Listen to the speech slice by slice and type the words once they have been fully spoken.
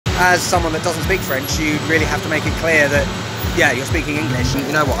as someone that doesn't speak French, you really have to make it clear that, yeah, you're speaking English.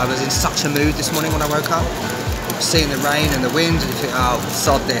 You know what, I was in such a mood this morning when I woke up, seeing the rain and the wind, and you think, oh,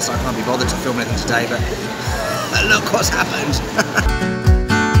 sod this, I can't be bothered to film anything today, but look what's happened.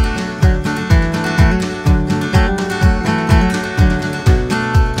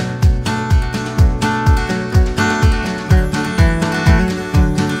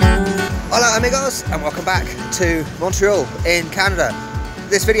 Hola amigos, and welcome back to Montreal in Canada.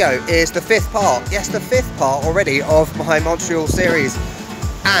 This video is the 5th part, yes, the 5th part already of my Montreal series.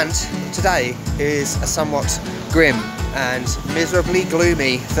 And today is a somewhat grim and miserably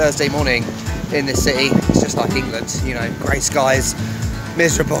gloomy Thursday morning in this city. It's just like England, you know, grey skies,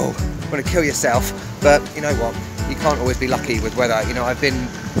 miserable, want to kill yourself. But you know what, you can't always be lucky with weather. You know, I've been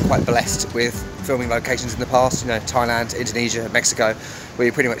quite blessed with filming locations in the past, you know, Thailand, Indonesia, Mexico, where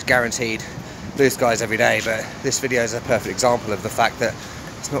you're pretty much guaranteed blue skies every day. But this video is a perfect example of the fact that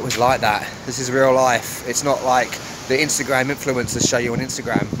it's not always like that. This is real life. It's not like the Instagram influencers show you on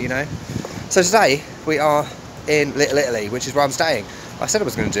Instagram, you know. So today we are in Little Italy, which is where I'm staying. I said I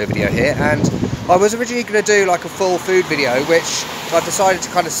was going to do a video here, and I was originally going to do like a full food video, which I've decided to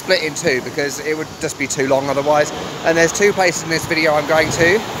kind of split in two because it would just be too long otherwise. And there's two places in this video I'm going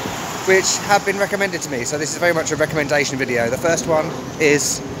to which have been recommended to me, so this is very much a recommendation video. The first one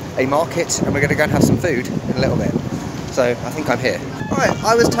is a market, and we're going to go and have some food in a little bit. So I think I'm here. Right,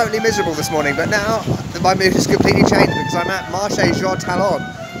 I was totally miserable this morning, but now my mood has completely changed because I'm at Marche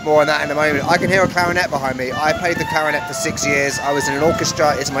JEAN-TALON. More on that in a moment. I can hear a clarinet behind me. I played the clarinet for 6 years. I was in an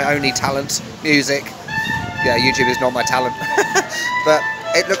orchestra. It's my only talent, music. Yeah, YouTube is not my talent. But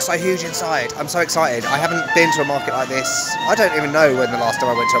it looks so huge inside. I'm so excited. I haven't been to a market like this. I don't even know when the last time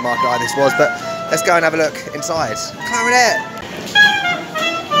I went to a market like this was, but let's go and have a look inside. Clarinet!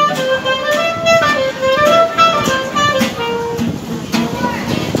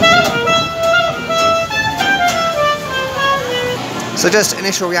 So just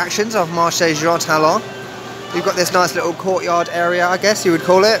initial reactions of Marché JEAN-TALON. You've got this nice little courtyard area, I guess you would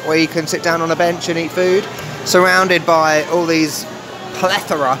call it, where you can sit down on a bench and eat food, surrounded by all these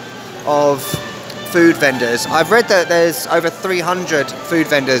plethora of food vendors. I've read that there's over 300 food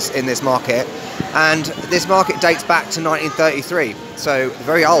vendors in this market, and this market dates back to 1933, so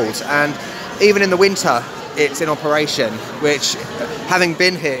very old, and even in the winter it's in operation, which, having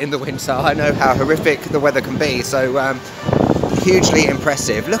been here in the winter, I know how horrific the weather can be, so hugely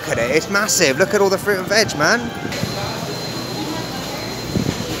impressive. Look at it, it's massive. Look at all the fruit and veg, man.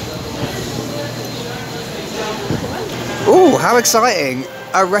 Ooh, how exciting.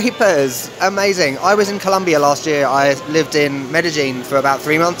 Arepas, amazing. I was in Colombia last year. I lived in Medellin for about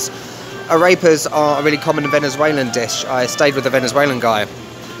 3 months. Arepas are a really common Venezuelan dish. I stayed with a Venezuelan guy.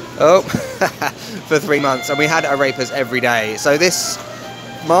 Oh, for 3 months, and we had arepas every day. So this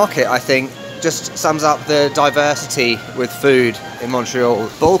market, I think, just sums up the diversity with food in Montreal.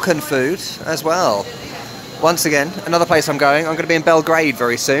 Balkan food as well. Once again, another place I'm going. I'm going to be in Belgrade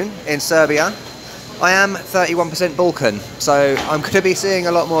very soon, in Serbia. I am 31% Balkan, so I'm going to be seeing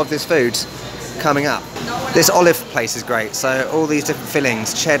a lot more of this food coming up. This olive place is great, so all these different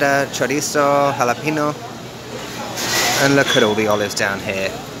fillings, cheddar, chorizo, jalapeno, and look at all the olives down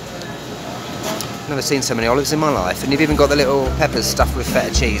here. Never seen so many olives in my life, and you've even got the little peppers stuffed with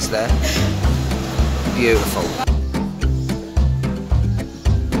feta cheese there. Beautiful.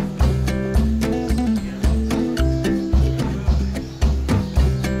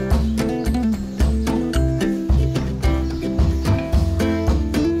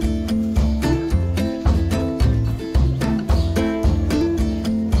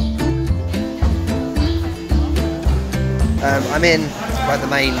 I'm in like the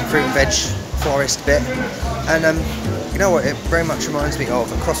main fruit and veg florist bit, and you know what, it very much reminds me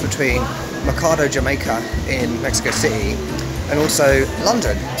of a cross between Mercado Jamaica in Mexico City and also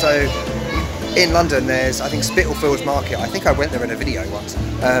London. So in London there's, I think, Spitalfields Market. I think I went there in a video once,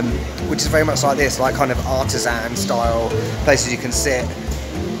 which is very much like this, like kind of artisan style places you can sit,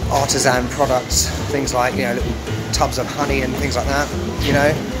 artisan products, things like, you know, little tubs of honey and things like that, you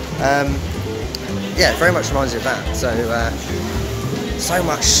know. Yeah, very much reminds me of that. So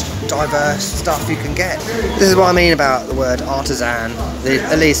much diverse stuff you can get. This is what I mean about the word artisan.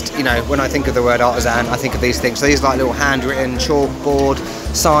 At least, you know, when I think of the word artisan, I think of these things. So these are like little handwritten chalkboard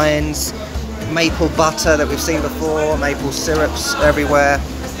signs, maple butter that we've seen before, maple syrups everywhere,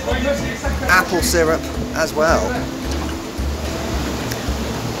 apple syrup as well.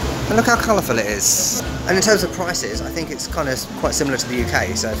 And look how colourful it is. And in terms of prices, I think it's kind of quite similar to the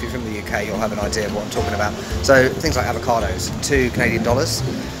UK. So if you're from the UK, you'll have an idea of what I'm talking about. So things like avocados, $2 Canadian.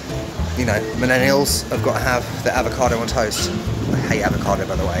 You know, millennials have got to have the avocado on toast. I hate avocado,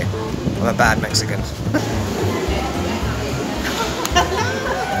 by the way. I'm a bad Mexican.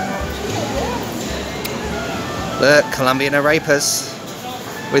 Look, Colombian arepas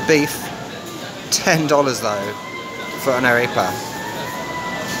with beef. $10 though for an arepa.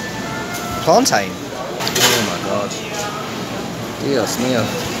 Plantain. Oh my god. Dios mío.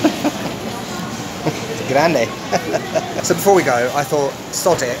 Grande. So before we go, I thought,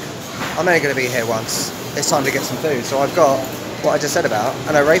 sod it. I'm only going to be here once. It's time to get some food. So I've got what I just said about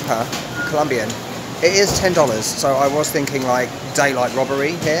an arepa, Colombian. It is $10, so I was thinking like daylight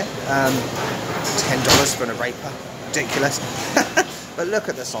robbery here. $10 for an arepa. Ridiculous. But look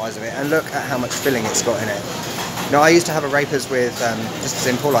at the size of it and look at how much filling it's got in it. Now I used to have arepas with just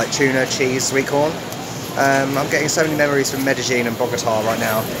simple like tuna, cheese, sweet corn. I'm getting so many memories from Medellin and Bogota right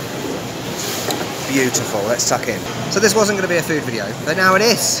now. Beautiful, let's tuck in. So this wasn't going to be a food video, but now it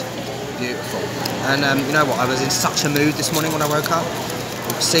is. Beautiful. And you know what, I was in such a mood this morning when I woke up.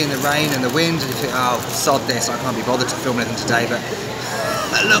 Seeing the rain and the wind and you think, oh, sod this, I can't be bothered to film anything today, but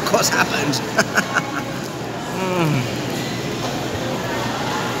look what's happened.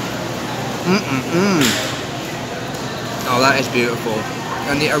 Oh, that is beautiful.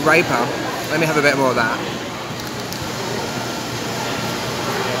 And the arepa, let me have a bit more of that.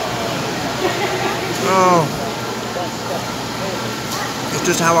 Oh, it's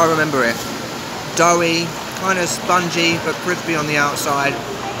just how I remember it. Doughy, kind of spongy, but crispy on the outside.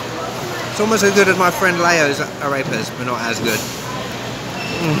 It's almost as good as my friend Leo's arepas, but not as good.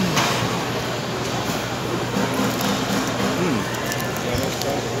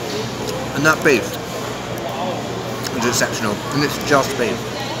 And that beef is exceptional, and it's just beef.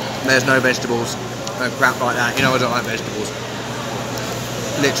 There's no vegetables, no crap like that. You know I don't like vegetables.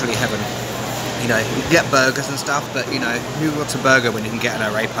 Literally heaven. You know, you get burgers and stuff, but you know, who wants a burger when you can get an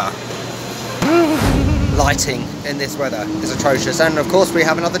arepa? Lighting in this weather is atrocious, and of course we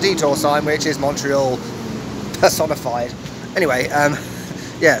have another detour sign, which is Montreal personified. Anyway,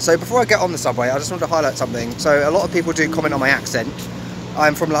 yeah, so before I get on the subway, I just wanted to highlight something. So a lot of people do comment on my accent.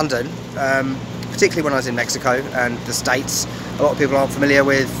 I'm from London, particularly when I was in Mexico and the States. A lot of people aren't familiar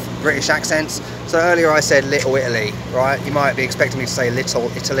with British accents. So earlier I said Little Italy, right? You might be expecting me to say Little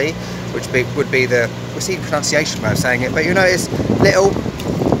Italy, which would be the received pronunciation way of saying it. But you notice little,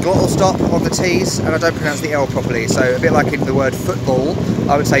 glottal stop on the T's, and I don't pronounce the L properly. So a bit like in the word football,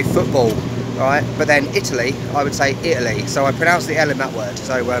 I would say football, right? But then Italy, I would say Italy. So I pronounce the L in that word.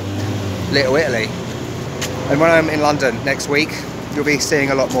 So Little Italy. And when I'm in London next week, you'll be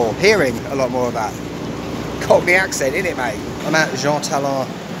seeing a lot more, hearing a lot more of that Cockney accent, innit, mate? I'm at JEAN-TALON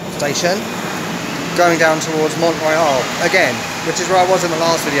station, going down towards Montreal again, which is where I was in the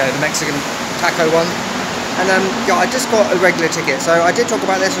last video, the Mexican taco one. And yeah, I just got a regular ticket. So I did talk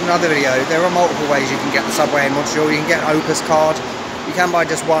about this in another video. There are multiple ways you can get the subway in Montreal. You can get an Opus card. You can buy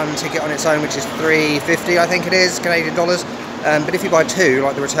just one ticket on its own, which is $3.50, I think it is, Canadian dollars. But if you buy two,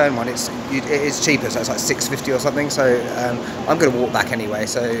 like the return one, it is cheaper, so it's like $6.50 or something. So I'm going to walk back anyway,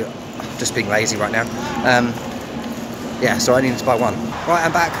 so I'm just being lazy right now. Yeah, so I needed to buy one. Right,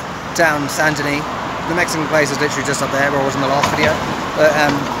 I'm back down Saint-Denis. The Mexican place is literally just up there where I was in the last video. But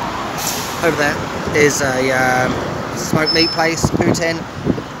over there is a smoked meat place, Putin.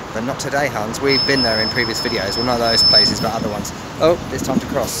 But not today, Hans. We've been there in previous videos. Well, not those places, but other ones. Oh, it's time to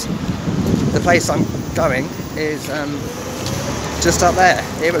cross. The place I'm going is just up there.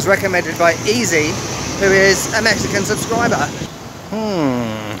 It was recommended by Easy, who is a Mexican subscriber.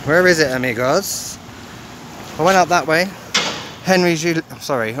 Where is it, amigos? I went up that way. Henry Julien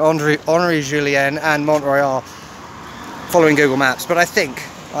and Montreal, following Google Maps, but I think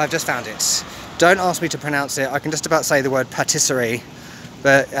I've just found it. Don't ask me to pronounce it. I can just about say the word patisserie,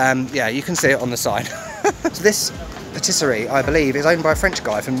 but yeah, you can see it on the side. So this patisserie, I believe, is owned by a French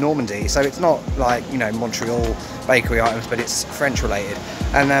guy from Normandy, so it's not like, you know, Montreal bakery items, but it's French related,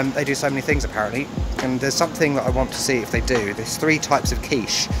 and they do so many things apparently. And there's something that I want to see if they do. There's 3 types of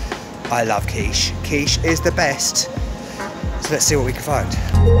quiche. I love quiche. Quiche is the best. So let's see what we can find.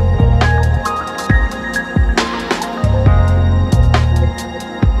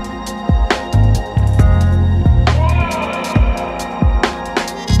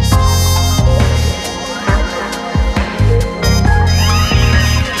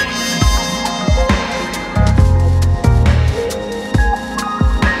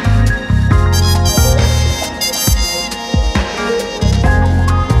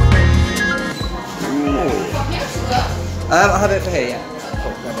 I'll have it for here, yeah.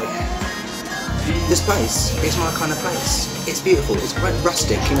 Cool, lovely. This place is my kind of place. It's beautiful, it's quite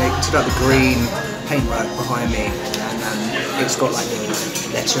rustic, you know, you can see like the green paintwork behind me, and it's got like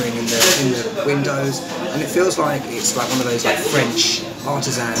lettering in the windows, and it feels like it's like one of those like French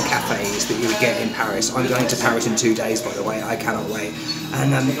artisan cafes that you would get in Paris. I'm going to Paris in 2 days, by the way. I cannot wait.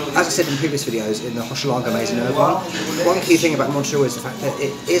 And as I said in previous videos, in the Hochelaga Maisonneuve one key thing about Montreal is the fact that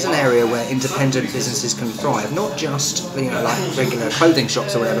it is an area where independent businesses can thrive. Not just, you know, like regular clothing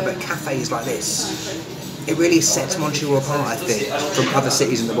shops or whatever, but cafes like this. It really sets Montreal apart, I think, from other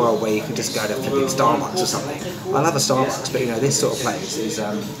cities in the world where you can just go to flipping Starbucks or something. I love a Starbucks, but you know, this sort of place is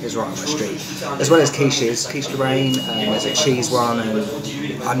right on my street. As well as quiches, Quiche Lorraine, there's a cheese one,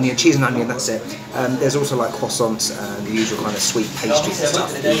 and onion, cheese and onion, that's it. There's also like croissants and the usual kind of sweet pastries and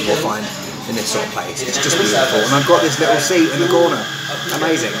stuff that you will find in this sort of place. It's just beautiful. And I've got this little seat in the corner.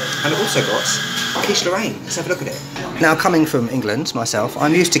 Amazing. And I've also got Quiche Lorraine. Let's have a look at it. Now, coming from England myself,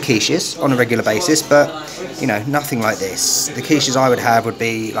 I'm used to quiches on a regular basis, but you know, nothing like this. The quiches I would have would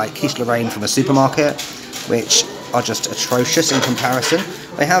be like Quiche Lorraine from a supermarket, which are just atrocious in comparison.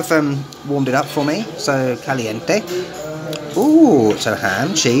 They have warmed it up for me, so caliente. Ooh, so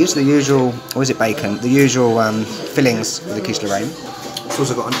ham, cheese, the usual, or is it bacon? The usual fillings for the Quiche Lorraine. It's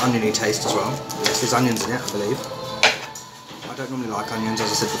also got an oniony taste as well. Yes, there's onions in it, I believe. I don't normally like onions,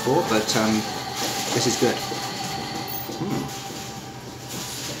 as I said before, but this is good.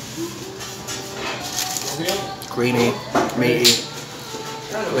 Creamy, meaty,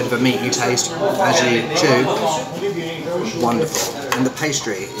 a bit of a meaty taste as you chew. Wonderful, and the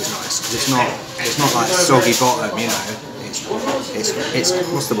pastry is nice because it's not like soggy bottom, you know. It's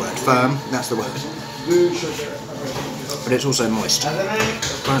what's the word? Firm. That's the word. But it's also moist. Kind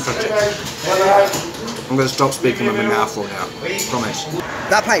of touchy. I'm going to stop speaking with my mouth full now. Promise.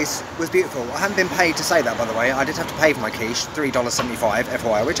 That place was beautiful. I haven't been paid to say that, by the way. I did have to pay for my quiche, $3.75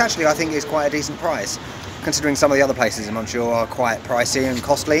 FYI, which actually I think is quite a decent price, considering some of the other places in Montreal are quite pricey and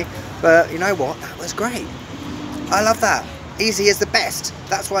costly. But you know what? That was great. I love that. Easy is the best.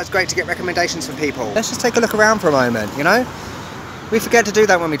 That's why it's great to get recommendations from people. Let's just take a look around for a moment, you know? We forget to do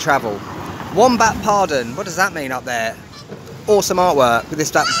that when we travel. Wombat Pardon. What does that mean up there? Awesome artwork with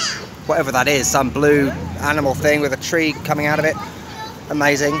this, that, whatever that is, some blue animal thing with a tree coming out of it.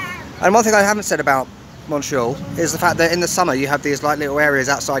 Amazing. And one thing I haven't said about Montreal is the fact that in the summer you have these like little areas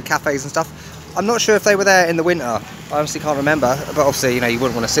outside cafes and stuff. I'm not sure if they were there in the winter. I honestly can't remember, but obviously, you know, you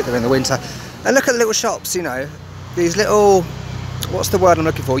wouldn't want to sit there in the winter. And look at the little shops, you know, these little, what's the word I'm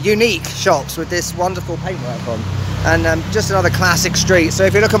looking for? Unique shops with this wonderful paintwork on. And just another classic street. So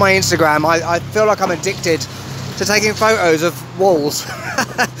if you look at my Instagram, I feel like I'm addicted to taking photos of walls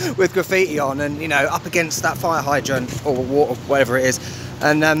with graffiti on, and you know, up against that fire hydrant or water, whatever it is.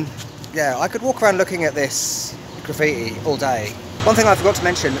 And yeah, I could walk around looking at this graffiti all day. One thing I forgot to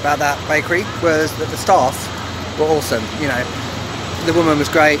mention about that bakery was that the staff were awesome. You know, the woman was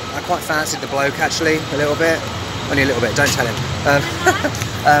great. I quite fancied the bloke actually a little bit, only a little bit. Don't tell him.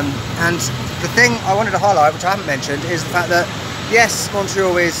 And the thing I wanted to highlight, which I haven't mentioned, is the fact that yes,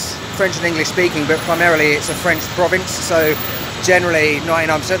 Montreal is French and English speaking, but primarily it's a French province, so generally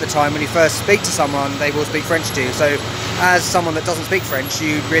 99% of the time when you first speak to someone they will speak French to you. So as someone that doesn't speak French,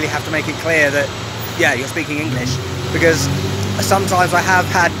 you really have to make it clear that yeah, you're speaking English, because sometimes I have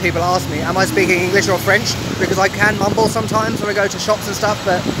had people ask me, am I speaking English or French, because I can mumble sometimes when I go to shops and stuff.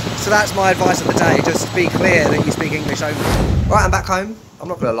 But so that's my advice of the day, just be clear that you speak English only. Right, I'm back home. I'm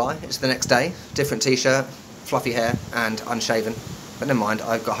not gonna lie, it's the next day, different t-shirt, fluffy hair and unshaven. But never mind,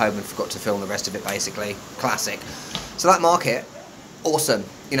 I got home and forgot to film the rest of it basically. Classic. So that market, awesome.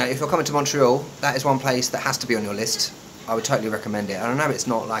 You know, if you're coming to Montreal, that is one place that has to be on your list. I would totally recommend it. And I know it's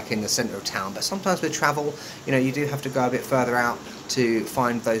not like in the centre of town, but sometimes with travel, you know, you do have to go a bit further out to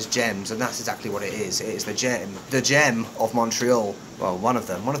find those gems, and that's exactly what it is. It is the gem of Montreal. Well, one of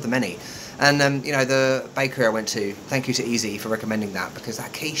the many. And you know, the bakery I went to, thank you to Easy for recommending that, because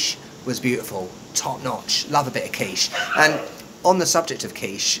that quiche was beautiful, top notch. Love a bit of quiche. And on the subject of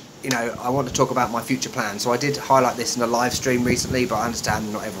quiche, you know, I want to talk about my future plans. So I did highlight this in a live stream recently, but I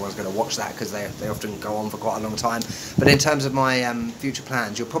understand not everyone's going to watch that because they often go on for quite a long time. But in terms of my future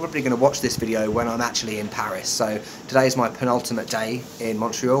plans, you're probably going to watch this video when I'm actually in Paris. So today's my penultimate day in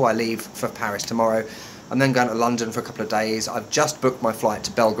Montreal. I leave for Paris tomorrow. I'm then going to London for a couple of days. I've just booked my flight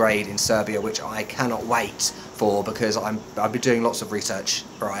to Belgrade in Serbia, which I cannot wait for, because I'll be doing lots of research,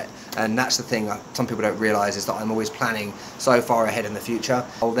 right? And that's the thing some people don't realise, is that I'm always planning so far ahead in the future.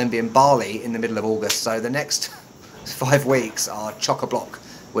 I'll then be in Bali in the middle of August, so the next 5 weeks are chock-a-block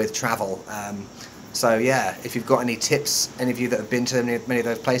with travel. So yeah, if you've got any tips, any of you that have been to many of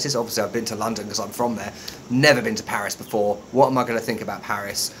those places, obviously I've been to London because I'm from there, never been to Paris before. What am I going to think about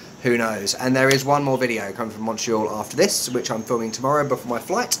Paris? Who knows? And there is one more video coming from Montreal after this, which I'm filming tomorrow before my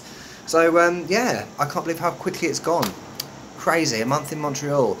flight. So yeah, I can't believe how quickly it's gone. Crazy, a month in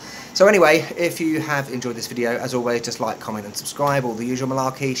Montreal. So anyway, if you have enjoyed this video, as always, just like, comment and subscribe, all the usual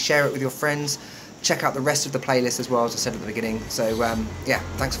malarkey. Share it with your friends. Check out the rest of the playlist as well, as I said at the beginning. So yeah,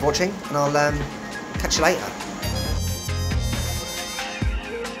 thanks for watching, and I'll catch you later.